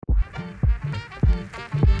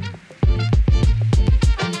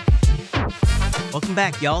Welcome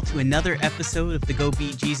back, y'all, to another episode of the Go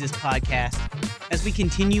Be Jesus podcast. As we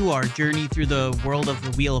continue our journey through the world of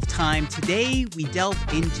the Wheel of Time, today we delve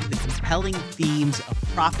into the compelling themes of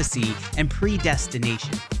prophecy and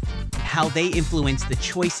predestination, and how they influence the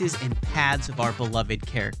choices and paths of our beloved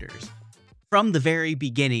characters. From the very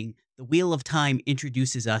beginning, the Wheel of Time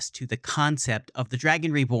introduces us to the concept of the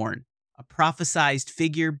Dragon Reborn, a prophesized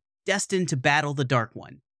figure destined to battle the Dark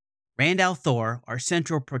One. Rand al'Thor, our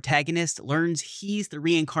central protagonist, learns he's the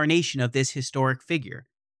reincarnation of this historic figure.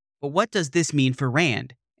 But what does this mean for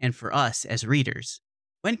Rand and for us as readers?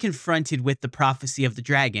 When confronted with the prophecy of the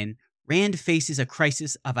dragon, Rand faces a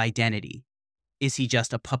crisis of identity. Is he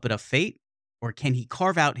just a puppet of fate, or can he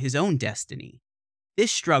carve out his own destiny?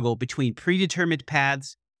 This struggle between predetermined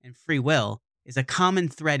paths and free will is a common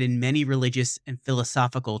thread in many religious and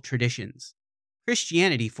philosophical traditions.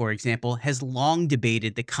 Christianity, for example, has long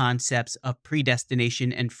debated the concepts of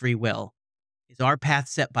predestination and free will. Is our path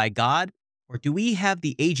set by God, or do we have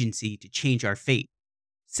the agency to change our fate?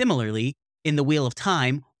 Similarly, in the Wheel of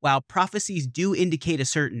Time, while prophecies do indicate a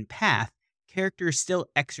certain path, characters still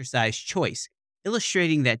exercise choice,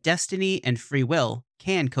 illustrating that destiny and free will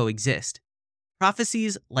can coexist.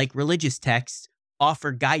 Prophecies, like religious texts,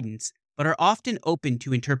 offer guidance, but are often open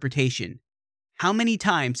to interpretation. How many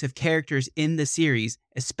times have characters in the series,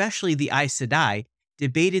 especially the Aes Sedai,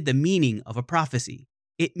 debated the meaning of a prophecy?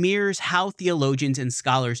 It mirrors how theologians and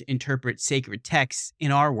scholars interpret sacred texts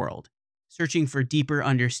in our world, searching for deeper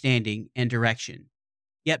understanding and direction.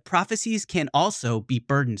 Yet prophecies can also be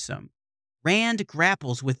burdensome. Rand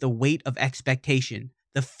grapples with the weight of expectation,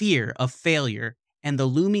 the fear of failure, and the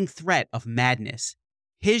looming threat of madness.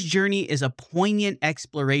 His journey is a poignant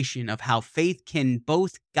exploration of how faith can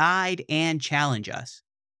both guide and challenge us.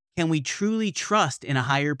 Can we truly trust in a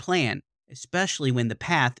higher plan, especially when the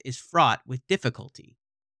path is fraught with difficulty?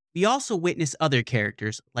 We also witness other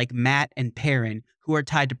characters like Mat and Perrin who are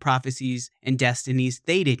tied to prophecies and destinies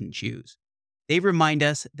they didn't choose. They remind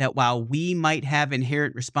us that while we might have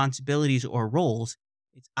inherent responsibilities or roles,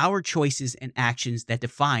 it's our choices and actions that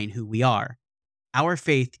define who we are. Our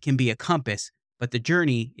faith can be a compass, but the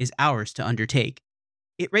journey is ours to undertake.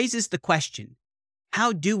 It raises the question,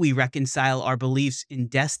 how do we reconcile our beliefs in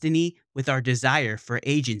destiny with our desire for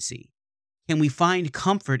agency? Can we find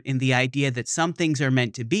comfort in the idea that some things are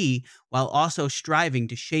meant to be while also striving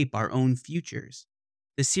to shape our own futures?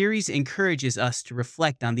 The series encourages us to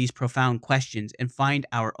reflect on these profound questions and find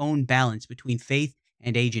our own balance between faith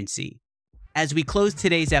and agency. As we close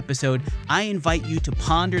today's episode, I invite you to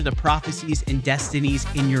ponder the prophecies and destinies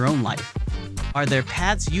in your own life. Are there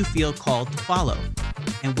paths you feel called to follow?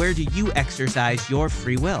 And where do you exercise your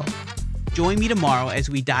free will? Join me tomorrow as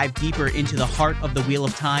we dive deeper into the heart of the Wheel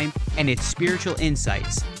of Time and its spiritual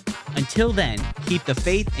insights. Until then, keep the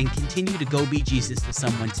faith and continue to go be Jesus to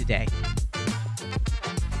someone today.